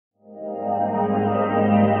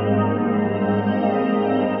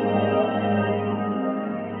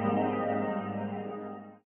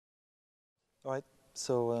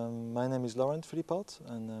My name is Filipart,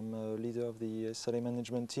 and I'm a leader of the SLA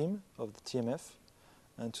management team of the TMF.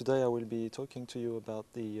 And today I will be talking to you about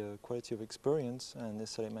the quality of experience and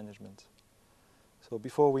SLA management. So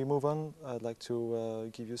before we move on, I'd like to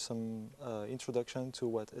give you some introduction to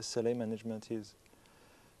what SLA management is.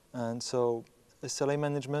 And so SLA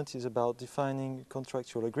management is about defining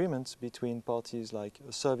contractual agreements between parties like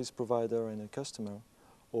a service provider and a customer,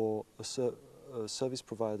 or a service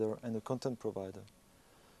provider and a content provider.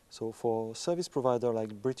 So for service provider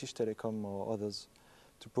like British Telecom or others,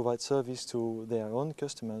 to provide service to their own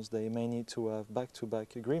customers, they may need to have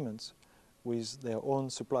back-to-back agreements with their own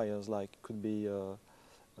suppliers, like could be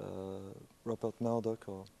Rupert Murdoch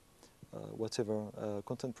or whatever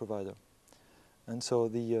content provider. And so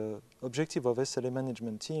the objective of SLA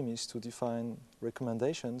management team is to define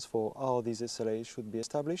recommendations for how these SLAs should be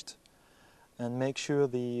established and make sure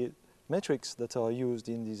the metrics that are used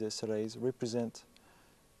in these SLAs represent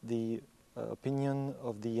the opinion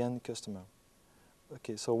of the end customer.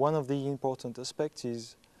 Okay, so one of the important aspects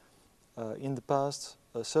is in the past,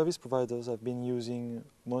 service providers have been using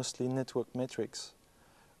mostly network metrics,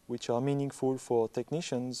 which are meaningful for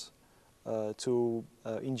technicians to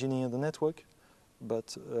engineer the network,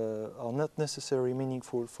 but are not necessarily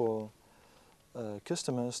meaningful for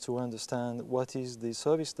customers to understand what is the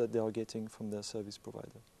service that they are getting from their service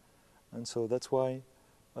provider. And so that's why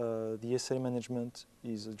the SLA management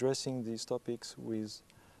is addressing these topics with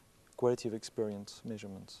quality of experience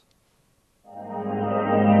measurements.